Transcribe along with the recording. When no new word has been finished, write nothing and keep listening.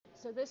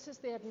So this is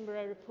the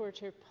Edinburgh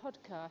Reporter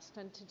podcast,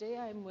 and today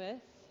I'm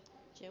with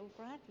Jyll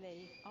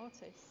Bradley,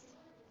 artist.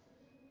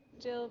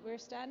 Jyll. We're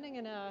standing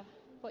in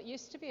what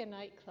used to be a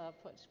nightclub,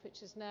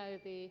 which is now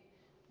the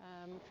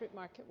Fruit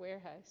Market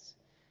Warehouse,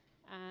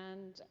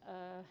 and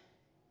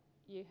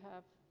you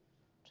have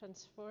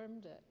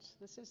transformed it.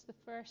 This is the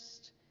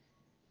first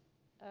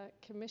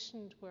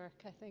commissioned work,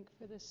 I think,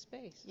 for this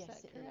space. Yes,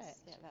 is that correct?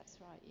 Is. Yeah, that's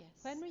right, yes.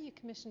 When were you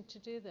commissioned to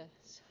do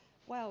this?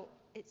 Well,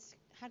 it's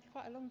had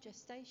quite a long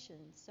gestation.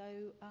 So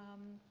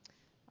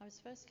I was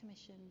first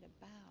commissioned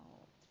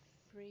about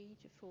 3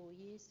 to 4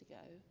 years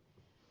ago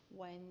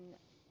when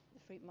the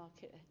fruit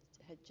market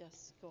had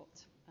just got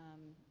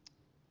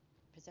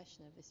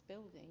possession of this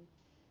building.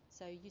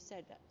 So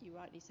you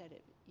rightly said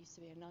it used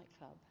to be a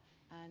nightclub,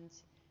 and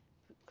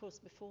of course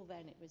before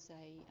then it was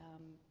a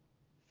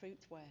fruit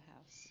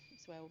warehouse.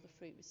 It's where all the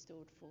fruit was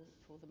stored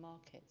for the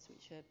markets,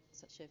 which are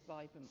such a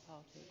vibrant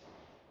part of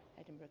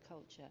Edinburgh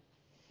culture.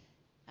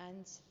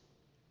 And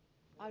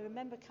I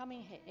remember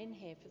coming in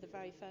here for the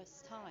very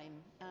first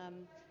time.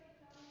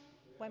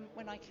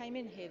 When I came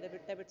in here,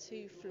 there were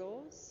 2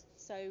 floors.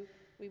 So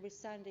we were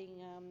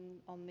standing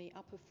on the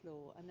upper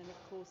floor, and then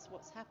of course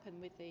what's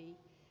happened with the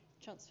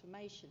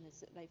transformation is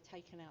that they've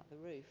taken out the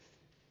roof.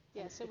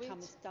 Yeah, it's become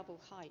this double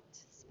height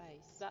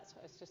space. That's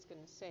what I was just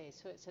going to say.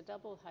 So it's a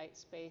double height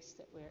space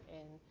that we're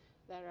in.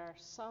 There are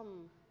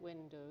some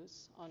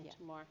windows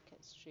onto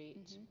Market Street,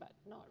 but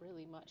not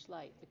really much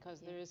light because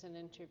there is an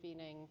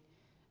intervening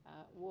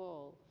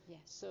wall. Yes.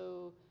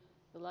 So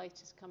the light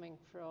is coming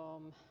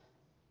from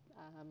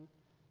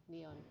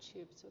neon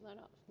tubes. So they're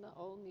not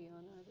all neon,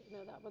 are they?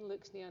 No, that one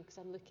looks neon because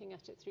I'm looking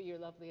at it through your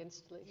lovely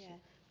installation.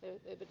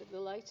 Yeah. But the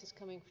light is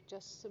coming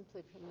just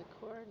simply from the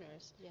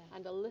corners,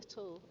 and a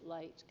little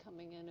light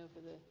coming in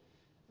over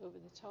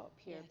the top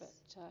here. Yes.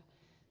 But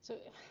so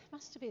it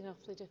must have been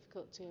awfully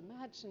difficult to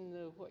imagine,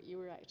 though, what you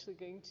were actually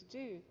going to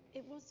do.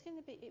 It was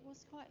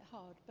quite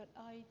hard, but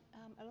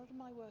a lot of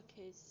my work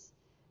is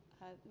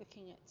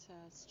looking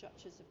at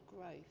structures of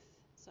growth.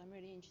 So I'm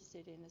really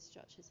interested in the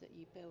structures that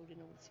you build in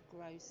order to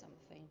grow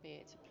something, be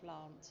it a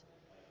plant,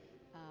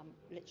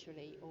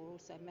 literally, or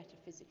also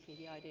metaphysically,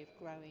 the idea of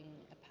growing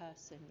a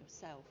person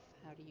yourself.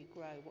 How do you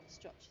grow? What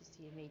structures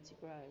do you need to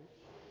grow?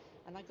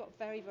 And I got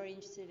very, very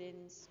interested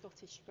in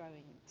Scottish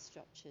growing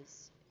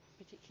structures,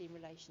 particularly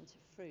in relation to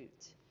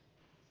fruit.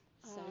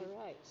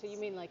 Right. So you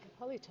mean like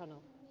a polytunnel?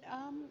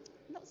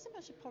 Not so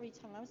much a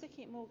polytunnel. I was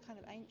looking at more kind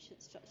of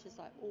ancient structures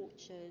like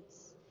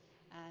orchards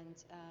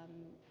and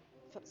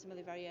some of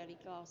the very early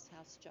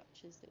glasshouse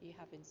structures that you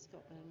have in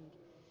Scotland,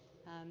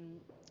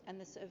 and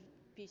the sort of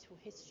beautiful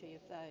history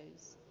of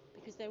those,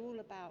 because they're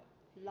all about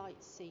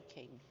light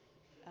seeking,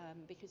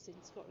 because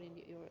in Scotland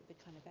you're at the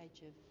kind of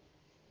edge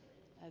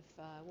of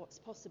what's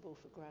possible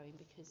for growing,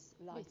 because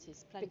light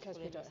is plentiful.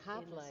 Because we don't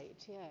have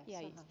light, yes.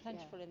 Yeah, it's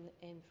plentiful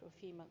in for a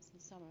few months in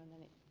the summer, and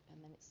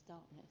then it's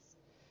darkness.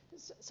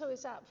 So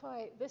is that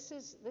why this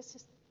is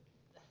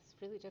it's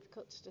really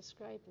difficult to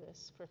describe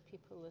this for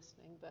people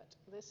listening, but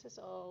this is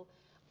all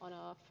on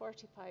a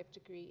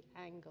 45-degree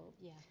angle.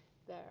 Yeah.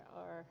 There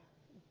are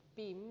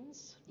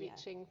beams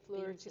reaching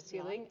floor to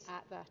ceiling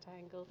at that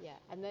angle. Yeah.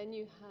 And then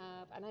you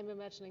have, and I'm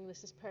imagining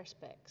this is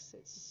perspex.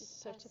 This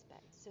is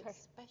perspex. So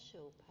it's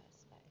special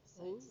perspex.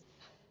 So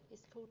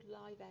it's called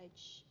live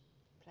edge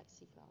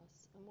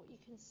plexiglass. And what you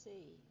can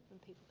see when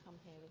people come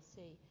here and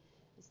see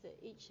is that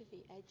each of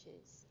the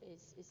edges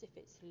is as if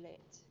it's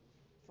lit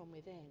from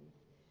within.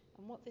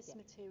 And what this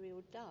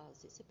material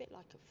does, it's a bit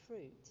like a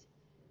fruit.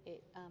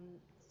 It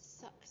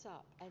sucks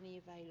up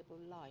any available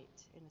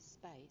light in a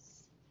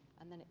space,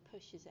 and then it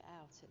pushes it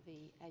out at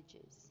the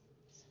edges.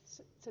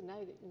 So now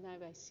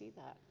I see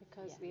that,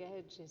 because the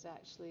edge is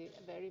actually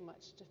a very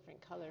much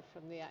different colour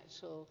from the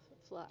actual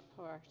flat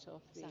part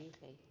of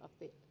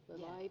the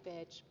live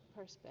edge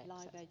perspex.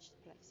 Live edge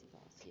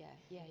plexiglass.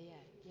 Yeah.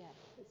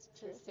 It's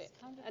terrific.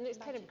 It's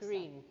kind of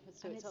green.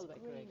 So it's all about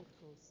green, of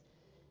course.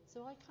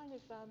 So I kind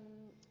of,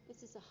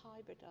 this is a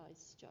hybridised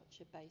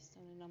structure based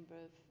on a number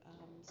of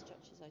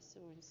structures I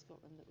saw in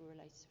Scotland that were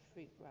related to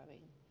fruit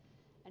growing.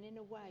 And in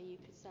a way you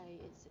could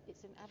say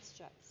it's an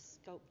abstract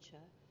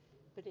sculpture,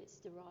 but it's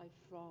derived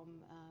from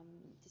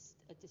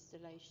a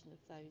distillation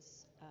of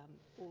those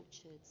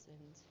orchards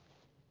and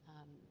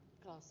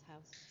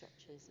glasshouse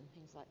structures and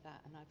things like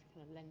that, and I've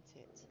kind of lent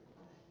it.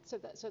 So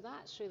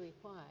that's really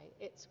why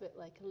it's a bit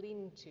like a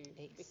lean-to,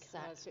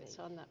 because it's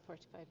on that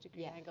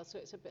 45-degree angle. So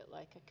it's a bit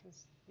like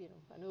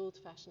an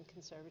old-fashioned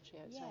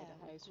conservatory outside a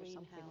house or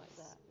something like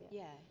that.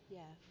 Yeah.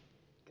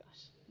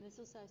 Gosh. And there's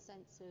also a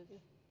sense of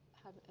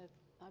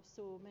I've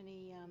saw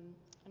many,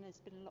 and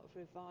there's been a lot of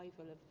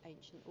revival of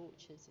ancient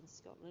orchards in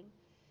Scotland,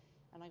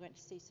 and I went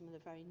to see some of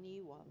the very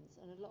new ones,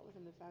 and a lot of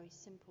them are very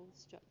simple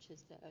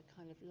structures that are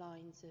kind of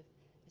lines of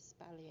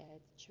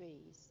espaliered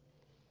trees.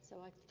 So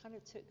I kind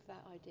of took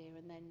that idea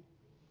and then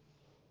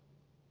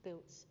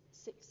built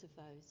 6 of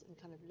those and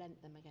kind of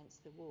lent them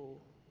against the wall.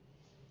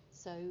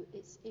 So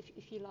it's,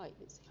 if you like,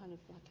 it's kind of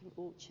like an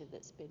orchard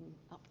that's been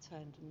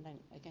upturned and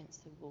lent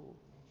against the wall.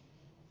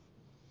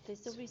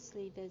 There's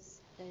obviously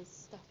there's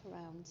stuff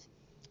around.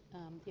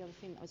 The other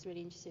thing that I was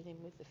really interested in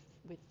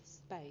with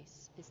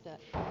space is that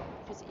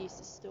because it used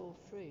to store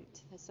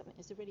fruit,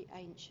 there's a really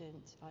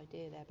ancient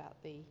idea there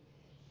about the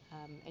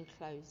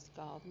enclosed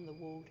garden, the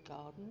walled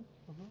garden.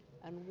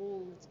 And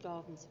walled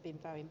gardens have been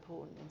very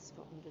important in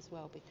Scotland as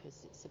well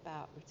because it's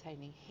about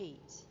retaining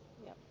heat.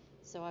 Yep.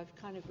 So I've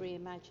kind of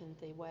reimagined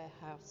the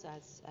warehouse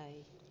as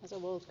a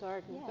walled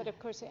garden. Yeah. But of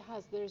course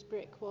there's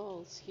brick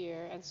walls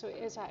here, and so it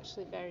is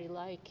actually very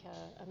like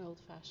an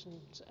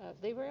old-fashioned,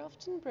 they were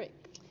often brick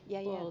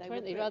walls,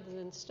 weren't they, rather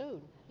than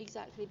stone?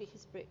 Exactly,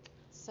 because brick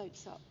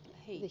soaks up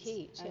heat. The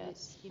heat, and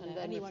yes. You know, and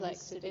then anyone who's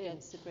reflects stood it in.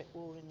 against a brick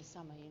wall in the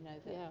summer, you know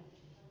that. Yeah.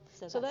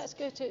 So let's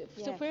go to.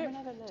 Yeah, so where come and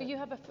have a look.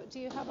 do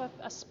you have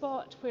a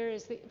spot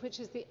which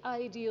is the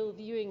ideal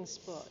viewing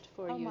spot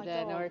for Oh you my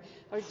then, God.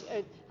 or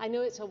I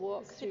know it's a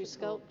walk It's through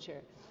difficult.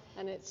 sculpture,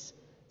 and it's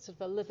sort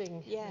of a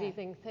living,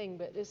 breathing thing.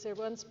 But is there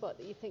one spot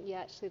that you think,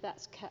 actually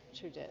that's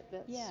captured it?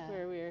 That's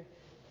where we're.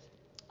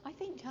 I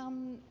think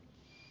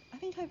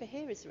over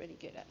here is really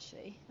good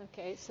actually.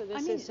 Okay, so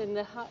this is in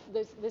the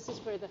this is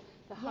where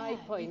the high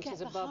point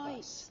is above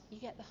us. You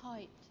get the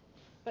height,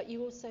 but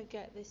you also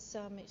get this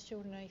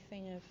extraordinary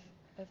thing of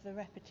the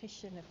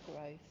repetition of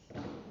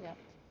growth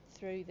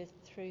through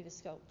the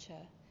sculpture,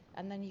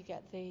 and then you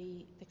get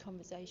the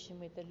conversation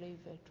with the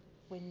louvered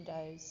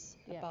windows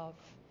above,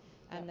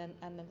 and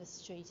then the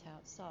street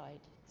outside.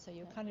 So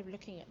you're kind of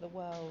looking at the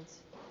world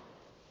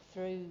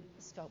through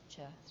the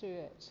sculpture. Through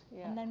it,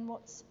 yeah. And then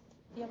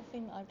the other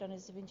thing that I've done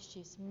is I've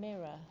introduced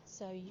mirror,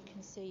 so you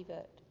can see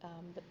that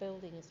the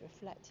building is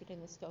reflected in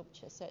the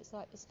sculpture. So it's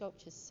like the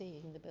sculpture's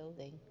seeing the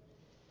building.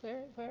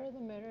 Where are the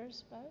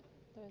mirrors about?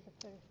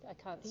 I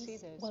can't see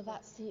those. Well,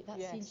 that's the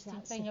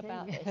interesting thing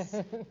about this.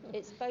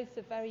 It's both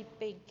a very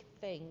big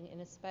thing in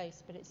a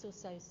space, but it's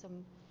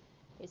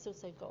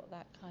also got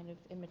that kind of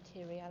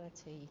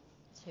immateriality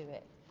to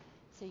it.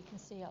 So you can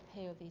see up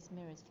here these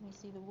mirrors. Can you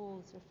see the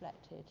walls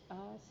reflected?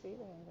 Oh, I see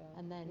there.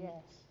 And then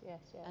yes.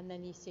 And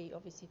then you see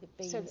obviously the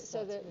beams.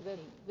 So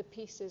the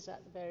pieces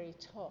at the very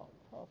top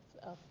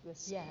of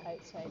this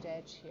outside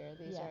edge here.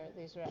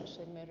 These are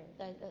actually mirrored.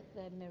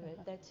 They're mirrored.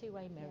 They're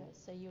two-way mirrors.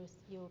 So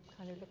you're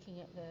kind of looking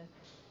at the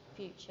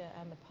future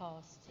and the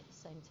past at the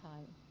same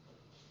time.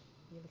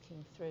 You're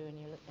looking through and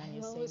you're seeing.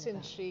 I'm always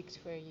intrigued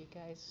where you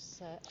guys,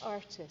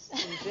 artists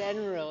in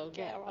general,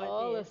 get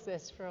all of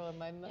this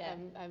from.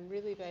 I'm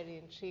really very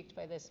intrigued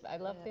by this. I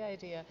love the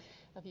idea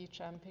of you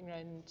tramping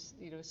around,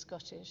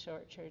 Scottish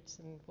orchards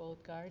and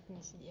walled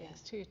gardens and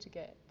things too, to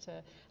get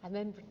and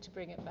then to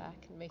bring it back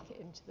and make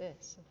it into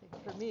this. I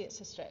think for me it's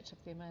a stretch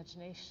of the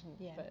imagination,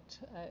 but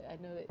I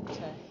know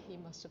that you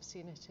must have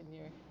seen it in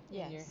your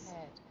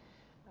head.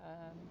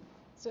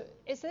 So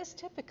is this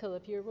typical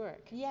of your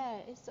work? Yeah,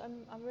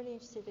 I'm really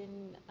interested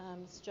in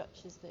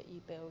structures that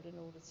you build in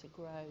order to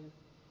grow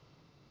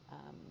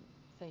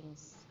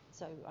things.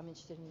 So I'm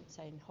interested in,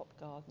 say, in hop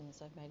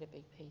gardens. I've made a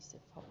big piece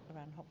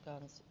around hop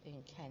gardens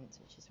in Kent,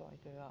 which is where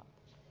I grew up.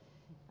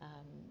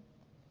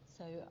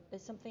 So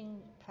there's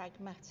something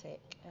pragmatic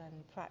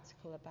and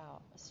practical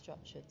about a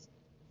structure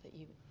that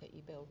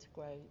you build to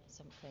grow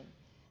something.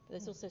 But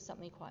there's also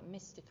something quite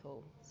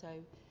mystical. So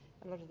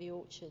a lot of the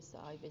orchards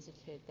that I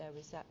visited, there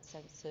was that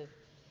sense of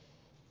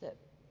that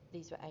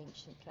these were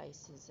ancient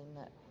places and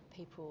that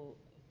people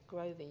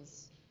grow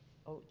these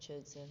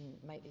orchards and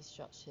make these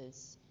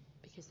structures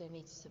because they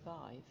need to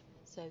survive.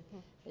 So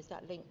there's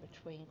that link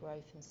between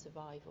growth and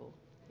survival,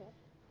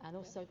 and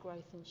also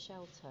growth and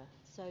shelter.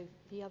 So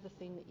the other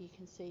thing that you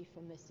can see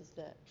from this is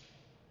that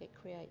it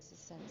creates a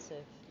sense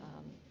of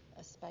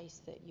a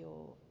space that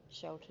you're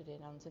sheltered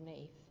in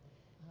underneath.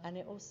 And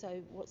it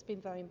also, what's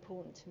been very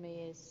important to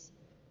me is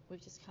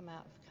we've just come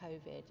out of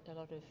COVID. A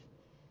lot of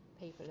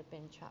people have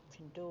been trapped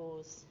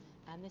indoors,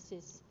 and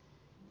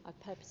I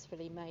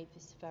purposefully made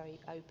this very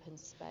open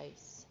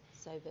space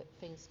so that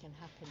things can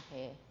happen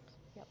here.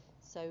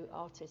 So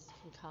artists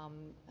can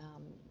come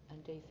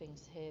and do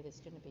things here.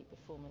 There's going to be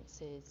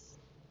performances.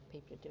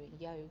 People are doing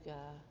yoga.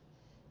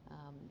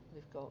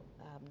 We've got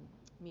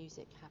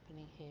music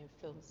happening here,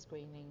 film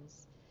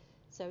screenings.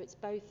 So it's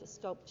both a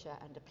sculpture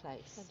and a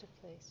place.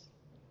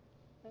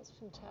 That's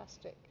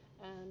fantastic.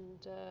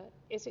 And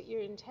is it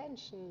your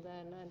intention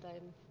then, and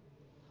I'm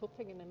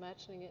hoping and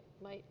imagining it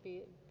might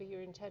be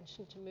your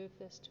intention to move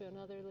this to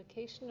another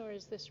location, or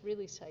is this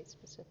really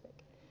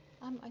site-specific?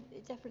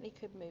 It definitely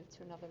could move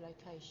to another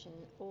location,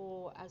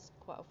 or as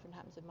quite often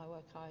happens with my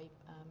work, I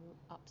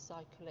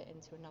upcycle it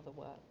into another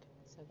work.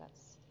 So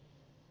that's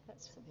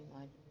something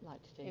I'd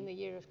like to do. In the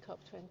year of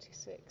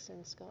COP26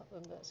 in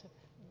Scotland, that's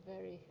a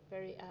very,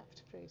 very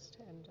apt phrase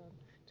to end on.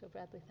 Jyll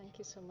Bradley, thank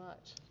you so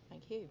much.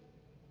 Thank you.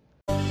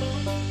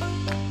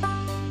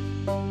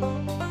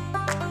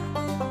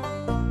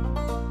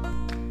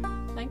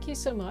 Thank you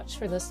so much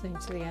for listening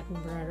to the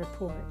Edinburgh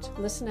Report.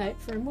 Listen out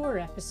for more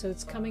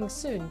episodes coming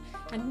soon,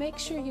 and make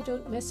sure you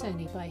don't miss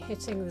any by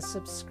hitting the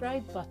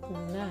subscribe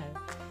button now.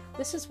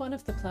 This is one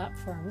of the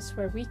platforms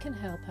where we can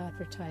help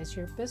advertise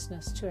your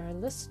business to our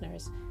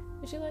listeners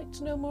Would you like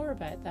to know more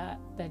about that?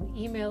 Then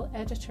email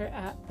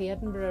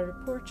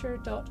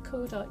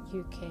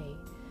editor@theedinburghreporter.co.uk.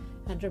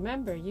 And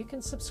remember, you can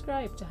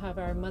subscribe to have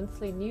our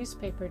monthly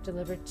newspaper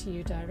delivered to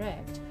you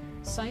direct.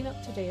 Sign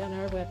up today on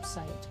our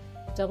website,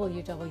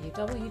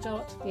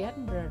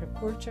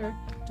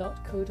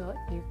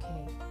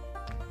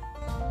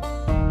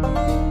 www.theedinburghreporter.co.uk.